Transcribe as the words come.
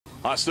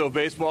Still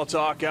baseball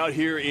talk out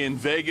here in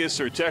Vegas,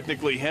 or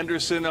technically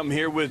Henderson. I'm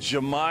here with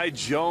Jahmai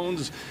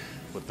Jones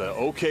with the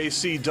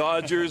OKC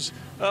Dodgers.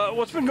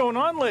 What's been going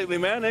on lately,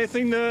 man?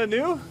 Anything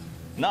new?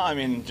 No, I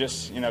mean,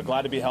 just,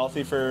 glad to be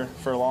healthy for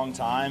a long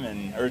time,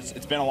 or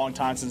it's been a long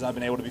time since I've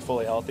been able to be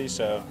fully healthy,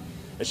 so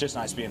it's just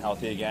nice being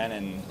healthy again.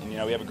 And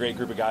we have a great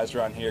group of guys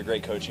around here,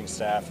 great coaching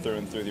staff through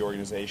and through the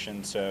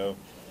organization, so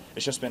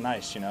it's just been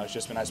nice. It's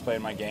just been nice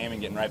playing my game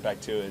and getting right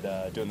back to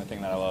it, doing the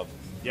thing that I love.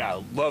 Yeah,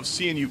 I love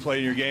seeing you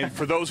play your game.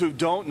 For those who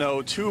don't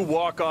know, 2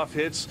 walk-off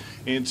hits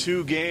in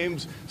 2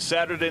 games.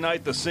 Saturday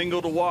night, the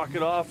single to walk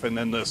it off, and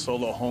then the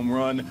solo home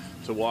run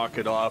to walk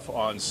it off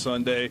on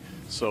Sunday.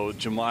 So,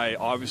 Jahmai,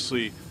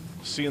 obviously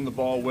seeing the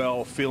ball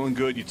well, feeling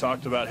good. You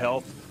talked about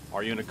health.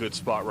 Are you in a good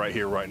spot right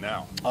here, right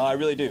now? I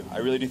really do. I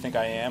really do think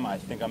I am. I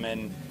think I'm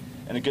in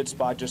a good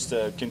spot just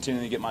to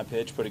continue to get my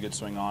pitch, put a good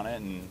swing on it,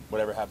 and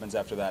whatever happens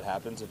after that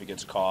happens. If it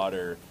gets caught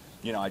or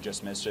I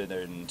just missed it,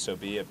 and so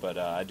be it. But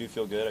I do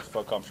feel good. I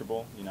feel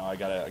comfortable. I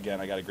got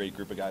a great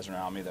group of guys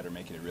around me that are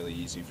making it really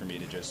easy for me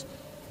to just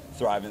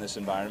thrive in this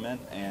environment,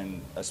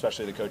 and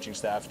especially the coaching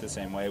staff the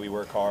same way. We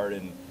work hard,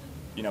 and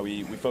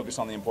we focus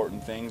on the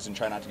important things and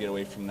try not to get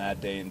away from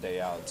that day in,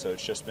 day out. So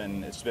it's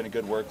been a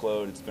good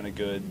workload. It's been a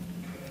good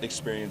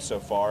experience so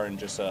far, and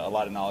just a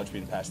lot of knowledge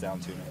being passed down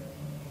to me.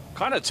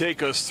 Kind of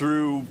take us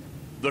through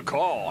the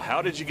call.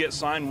 How did you get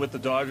signed with the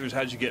Dodgers?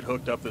 How did you get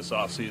hooked up this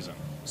offseason?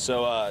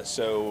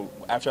 So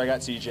after I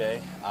got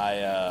CJ,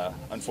 I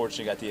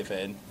unfortunately got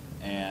DFA'd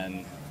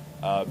and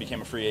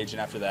became a free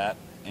agent after that.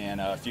 And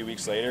a few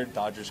weeks later,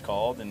 Dodgers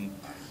called and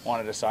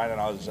wanted to sign,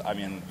 and I was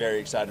very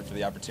excited for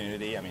the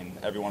opportunity.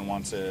 Everyone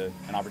wants an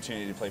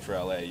opportunity to play for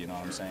LA. You know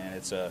what I'm saying?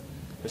 It's a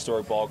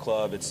historic ball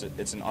club.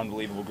 It's an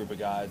unbelievable group of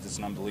guys. It's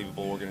an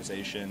unbelievable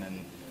organization, and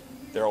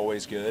they're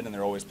always good, and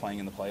they're always playing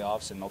in the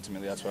playoffs. And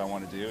ultimately, that's what I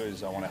want to do.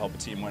 Is I want to help a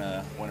team win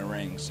a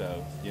ring.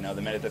 So the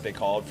minute that they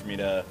called for me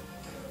to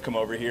come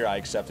over here, I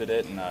accepted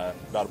it, and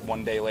about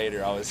 1 day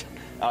later, I was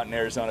out in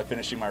Arizona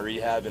finishing my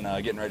rehab and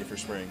getting ready for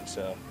spring.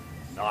 So.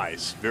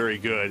 Nice, very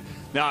good.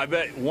 Now, I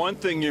bet one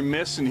thing you're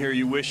missing here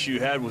you wish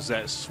you had was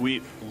that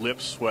sweet lip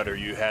sweater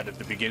you had at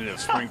the beginning of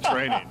spring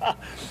training.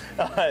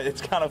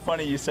 It's kind of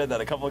funny you said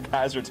that. A couple of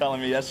guys were telling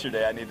me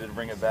yesterday I needed to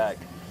bring it back.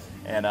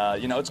 And,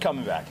 it's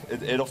coming back.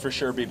 It'll for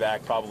sure be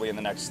back probably in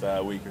the next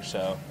week or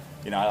so.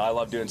 I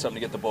love doing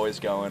something to get the boys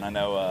going. I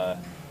know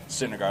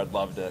Syndergaard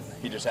loved it.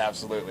 He just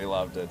absolutely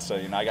loved it. So,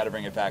 I got to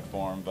bring it back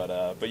for him.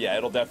 But yeah,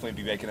 it'll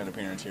definitely be making an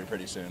appearance here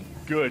pretty soon.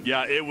 Good.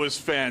 Yeah, it was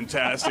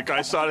fantastic.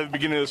 I saw it at the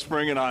beginning of the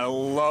spring, and I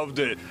loved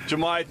it.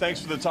 Jahmai,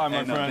 thanks for the time,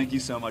 my friend. Thank you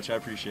so much. I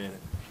appreciate it.